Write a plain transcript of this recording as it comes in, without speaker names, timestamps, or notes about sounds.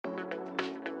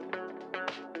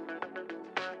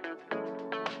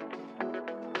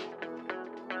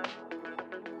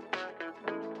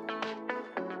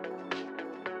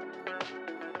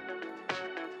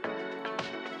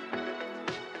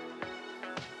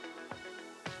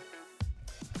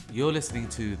You're listening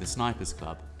to The Snipers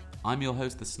Club. I'm your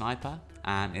host, The Sniper,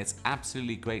 and it's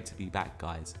absolutely great to be back,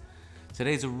 guys.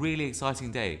 Today's a really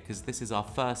exciting day because this is our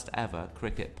first ever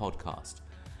cricket podcast.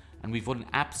 And we've got an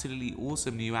absolutely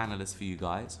awesome new analyst for you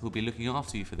guys who'll be looking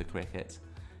after you for the cricket.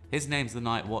 His name's the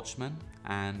Night Watchman,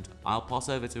 and I'll pass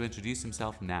over to introduce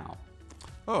himself now.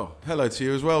 Oh, hello to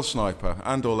you as well, Sniper,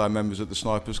 and all our members at the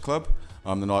Snipers Club.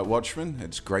 I'm the Night Watchman.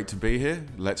 It's great to be here.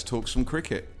 Let's talk some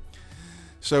cricket.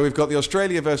 So we've got the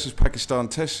Australia versus Pakistan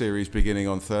Test Series beginning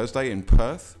on Thursday in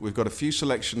Perth. We've got a few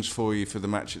selections for you for the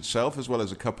match itself, as well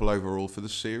as a couple overall for the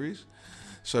series.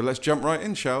 So let's jump right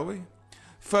in, shall we?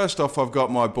 First off, I've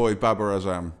got my boy Babar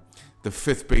Azam, the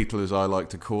fifth Beatle as I like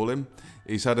to call him.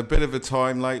 He's had a bit of a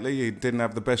time lately. He didn't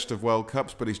have the best of World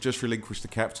Cups, but he's just relinquished the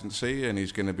captaincy and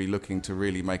he's going to be looking to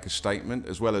really make a statement,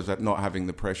 as well as that not having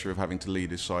the pressure of having to lead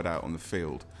his side out on the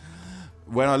field.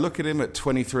 When I look at him at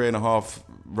 23 and a half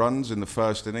runs in the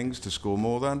first innings to score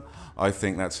more than, I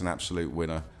think that's an absolute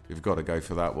winner. We've got to go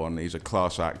for that one. He's a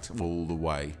class act all the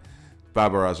way.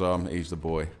 Babar Azam, he's the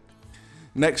boy.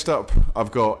 Next up,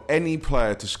 I've got any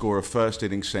player to score a first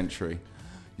innings century.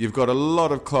 You've got a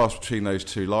lot of class between those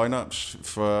two lineups.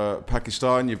 For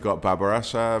Pakistan, you've got Babar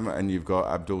Azam and you've got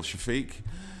Abdul Shafiq.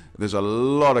 There's a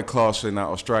lot of class in that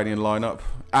Australian lineup,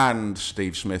 and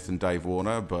Steve Smith and Dave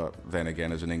Warner, but then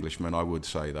again, as an Englishman, I would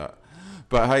say that.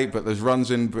 But hey, there's runs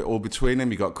in all between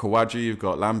them. You've got Khawaja, you've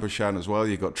got Lambashan as well,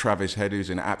 you've got Travis Head, who's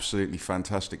in absolutely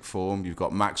fantastic form, you've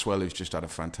got Maxwell, who's just had a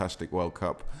fantastic World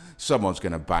Cup. Someone's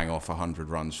going to bang off 100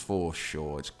 runs for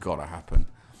sure. It's got to happen.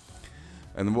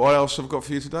 And what else I've got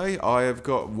for you today? I have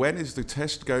got, when is the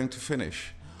test going to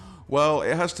finish? Well,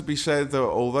 it has to be said that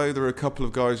although there are a couple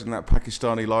of guys in that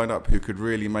Pakistani lineup who could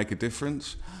really make a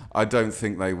difference, I don't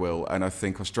think they will. And I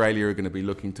think Australia are going to be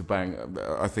looking to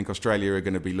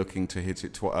hit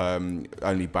it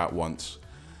only bat once.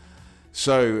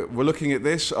 So we're looking at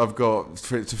this. I've got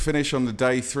to finish on the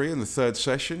day 3 in the third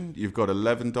session, you've got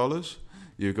 $11.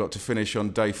 You've got to finish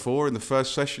on day 4 in the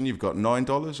first session, you've got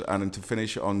 $9. And then to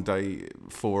finish on day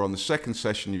 4 on the second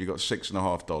session, you've got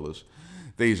 $6.50.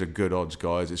 These are good odds,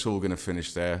 guys. It's all going to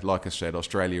finish there. Like I said,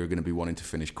 Australia are going to be wanting to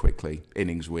finish quickly,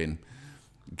 innings win,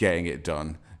 getting it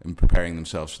done, and preparing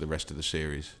themselves for the rest of the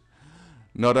series.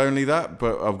 Not only that,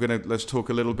 but let's talk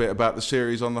a little bit about the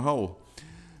series on the whole.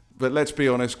 But let's be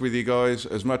honest with you guys,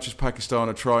 as much as Pakistan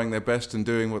are trying their best and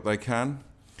doing what they can,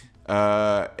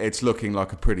 it's looking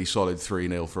like a pretty solid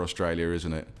 3-0 for Australia,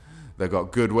 isn't it? They've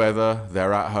got good weather,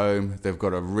 they're at home, they've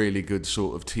got a really good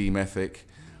sort of team ethic.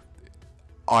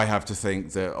 I have to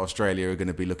think that Australia are going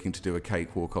to be looking to do a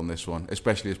cakewalk on this one,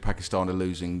 especially as Pakistan are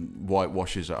losing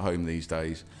whitewashes at home these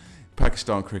days.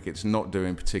 Pakistan cricket's not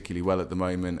doing particularly well at the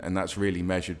moment, and that's really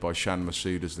measured by Shan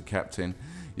Masood as the captain.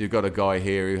 You've got a guy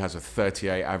here who has a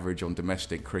 38 average on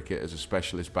domestic cricket as a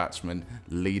specialist batsman,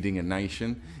 leading a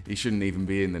nation. He shouldn't even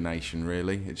be in the nation,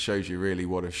 really. It shows you really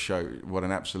what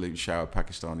an absolute shower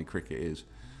Pakistani cricket is.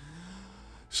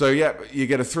 So yeah, you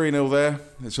get a 3-0 there.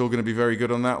 It's all going to be very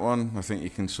good on that one. I think you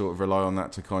can sort of rely on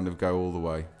that to kind of go all the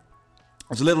way.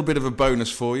 There's a little bit of a bonus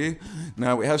for you.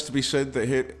 Now, it has to be said that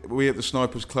here, we at the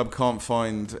Snipers Club can't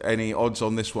find any odds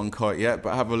on this one quite yet,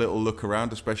 but have a little look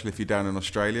around, especially if you're down in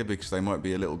Australia, because they might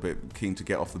be a little bit keen to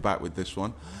get off the bat with this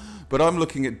one. But I'm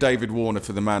looking at David Warner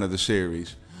for the man of the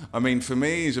series. I mean, for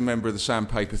me, he's a member of the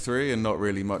Sandpaper 3 and not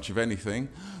really much of anything.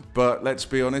 But let's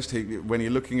be honest, when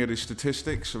you're looking at his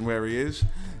statistics and where he is,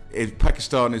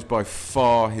 Pakistan is by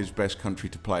far his best country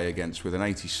to play against with an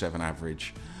 87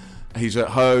 average. He's at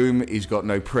home, he's got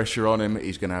no pressure on him,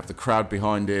 he's going to have the crowd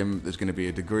behind him, there's going to be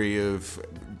a degree of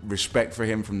respect for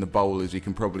him from the bowlers. He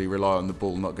can probably rely on the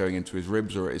ball not going into his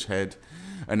ribs or at his head,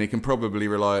 and he can probably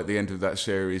rely at the end of that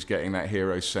series getting that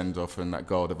hero send-off and that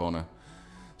guard of honour.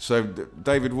 So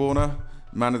David Warner,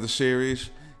 man of the series,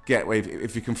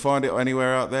 if you can find it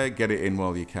anywhere out there, get it in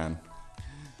while you can.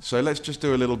 So let's just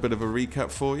do a little bit of a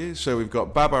recap for you. So we've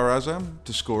got Babar Azam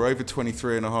to score over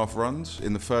 23.5 runs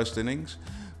in the first innings.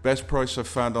 Best price I've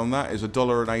found on that is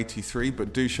 $1.83,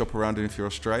 but do shop around if you're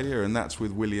Australia, and that's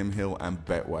with William Hill and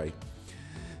Betway.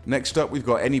 Next up, we've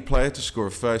got any player to score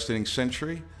a first innings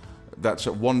century. That's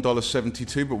at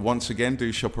 $1.72, but once again,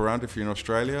 do shop around if you're in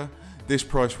Australia. This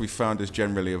price we found is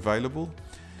generally available.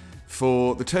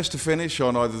 For the test to finish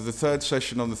on either the third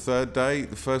session on the third day,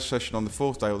 the first session on the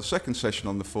fourth day, or the second session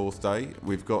on the fourth day,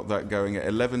 we've got that going at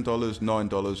 $11, $9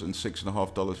 and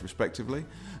 $6.50 respectively,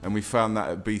 and we found that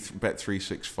at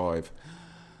Bet365.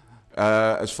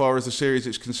 As far as the series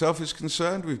itself is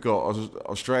concerned, we've got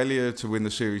Australia to win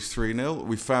the series 3-0.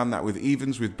 We found that with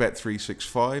evens with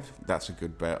Bet365. That's a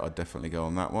good bet. I'd definitely go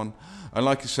on that one. And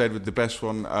like I said, with the best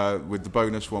one, with the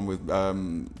bonus one with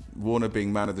Warner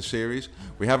being man of the series,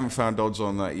 we haven't found odds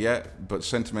on that yet, but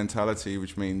sentimentality,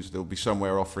 which means they'll be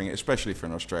somewhere offering it, especially for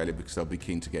an Australia, because they'll be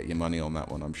keen to get your money on that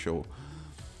one, I'm sure.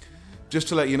 Just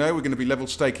to let you know, we're going to be level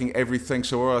staking everything,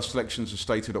 so all our selections are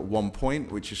stated at 1 point,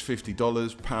 which is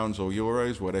 $50, pounds or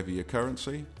euros, whatever your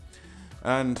currency.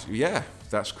 And yeah,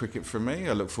 that's cricket from me.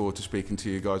 I look forward to speaking to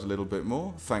you guys a little bit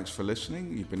more. Thanks for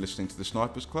listening. You've been listening to the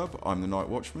Snipers Club. I'm the Night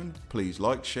Watchman. Please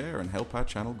like, share, and help our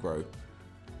channel grow.